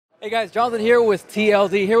Hey guys, Jonathan here with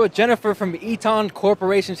TLD, here with Jennifer from Eton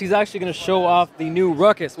Corporation. She's actually going to show off the new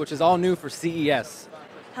Rukus, which is all new for CES.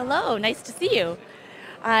 Hello, nice to see you.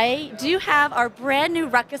 I do have our brand new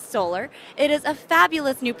Rukus Solar. It is a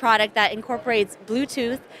fabulous new product that incorporates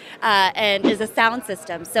Bluetooth and is a sound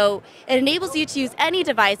system. So it enables you to use any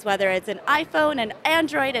device, whether it's an iPhone, an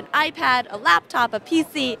Android, an iPad, a laptop, a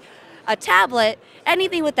PC, a tablet,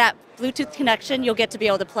 anything with that Bluetooth connection, you'll get to be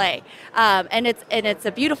able to play. And it's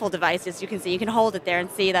a beautiful device, as you can see. You can hold it there and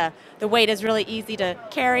see the weight is really easy to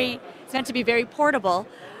carry. It's meant to be very portable.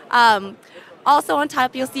 Also on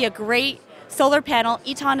top, you'll see a great solar panel.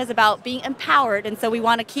 Eton is about being empowered, and so we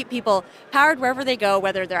want to keep people powered wherever they go,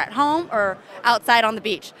 whether they're at home or outside on the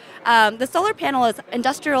beach. The solar panel is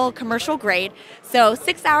industrial commercial grade, so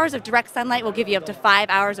 6 hours of direct sunlight will give you up to 5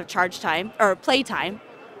 hours of charge time or play time.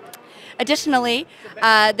 Additionally,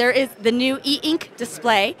 there is the new e-ink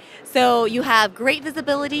display, so you have great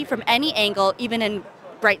visibility from any angle, even in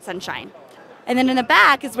bright sunshine. And then in the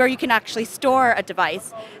back is where you can actually store a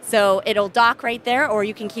device. So it'll dock right there, or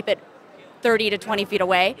you can keep it 30 to 20 feet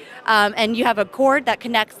away. And you have a cord that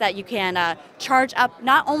connects that you can charge up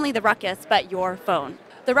not only the Rukus, but your phone.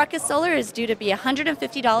 The Rukus Solar is due to be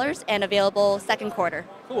 $150 and available second quarter.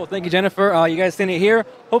 Cool, thank you Jennifer. You guys seen it here.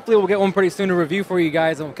 Hopefully we'll get one pretty soon to review for you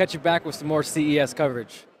guys, and we'll catch you back with some more CES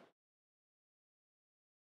coverage.